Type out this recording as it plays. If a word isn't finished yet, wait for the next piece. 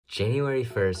January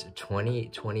 1st,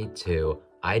 2022,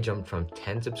 I jumped from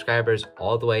 10 subscribers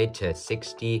all the way to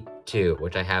 62,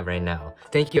 which I have right now.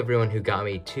 Thank you everyone who got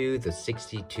me to the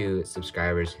 62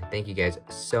 subscribers. Thank you guys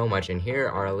so much. And here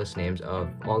are a list names of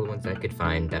all the ones that I could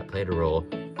find that played a role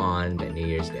on the New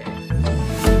Year's Day.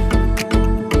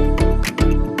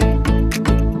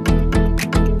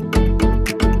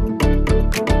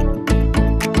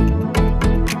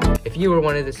 If you were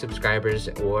one of the subscribers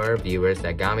or viewers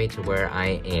that got me to where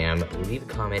I am, leave a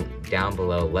comment down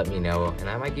below, let me know, and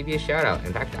I might give you a shout out.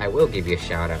 In fact, I will give you a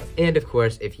shout out. And of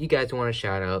course, if you guys want a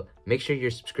shout out, make sure your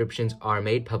subscriptions are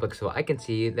made public so I can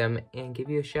see them and give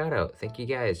you a shout out. Thank you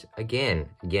guys again.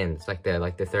 It's like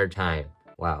the third time.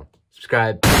 Wow.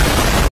 Subscribe.